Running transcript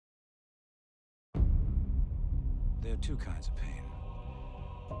There are two kinds of pain.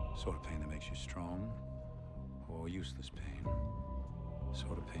 Sort of pain that makes you strong, or useless pain.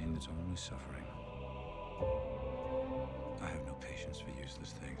 Sort of pain that's only suffering. I have no patience for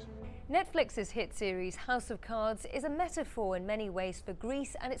useless things. Netflix's hit series House of Cards is a metaphor in many ways for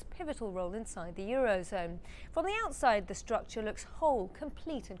Greece and its pivotal role inside the Eurozone. From the outside, the structure looks whole,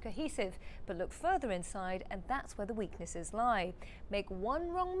 complete and cohesive. But look further inside and that's where the weaknesses lie. Make one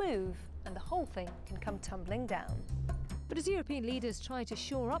wrong move and the whole thing can come tumbling down. But as European leaders try to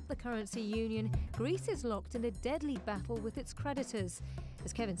shore up the currency union, Greece is locked in a deadly battle with its creditors.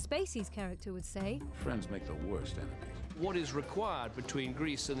 As Kevin Spacey's character would say, friends make the worst enemies. What is required between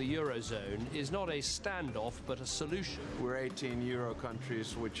Greece and the Eurozone is not a standoff, but a solution. We're 18 Euro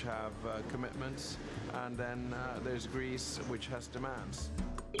countries which have commitments, and then there's Greece which has demands.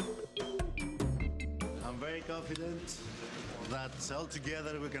 I'm very confident that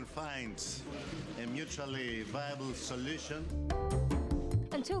altogether we can find a mutually viable solution.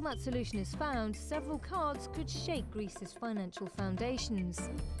 Until that solution is found, several cards could shake Greece's financial foundations.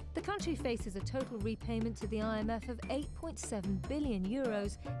 The country faces a total repayment to the IMF of 8.7 billion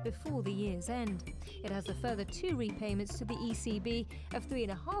euros before the year's end. It has a further 2 repayments to the ECB of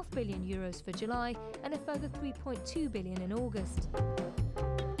 3.5 billion euros for July and a further 3.2 billion in August.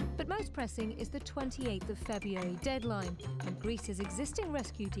 But most pressing is the 28th of February deadline, when Greece's existing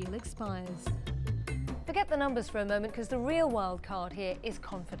rescue deal expires. Forget the numbers for a moment, because the real wild card here is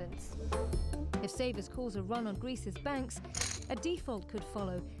confidence. If savers cause a run on Greece's banks, a default could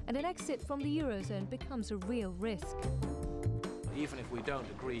follow and an exit from the Eurozone becomes a real risk. Even if we don't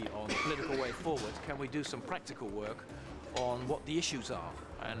agree on the political way forward, can we do some practical work on what the issues are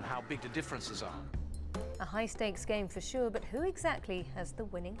and how big the differences are? A high-stakes game for sure, but who exactly has the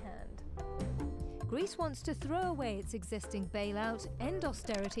winning hand? Greece wants to throw away its existing bailout, end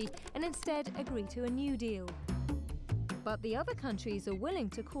austerity, and instead agree to a new deal. But the other countries are willing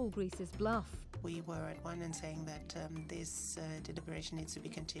to call Greece's bluff. We were at one end saying that this deliberation needs to be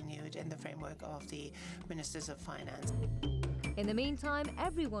continued in the framework of the Ministers of Finance. In the meantime,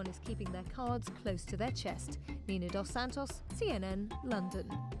 everyone is keeping their cards close to their chest. Nina Dos Santos, CNN,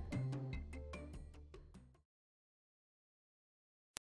 London.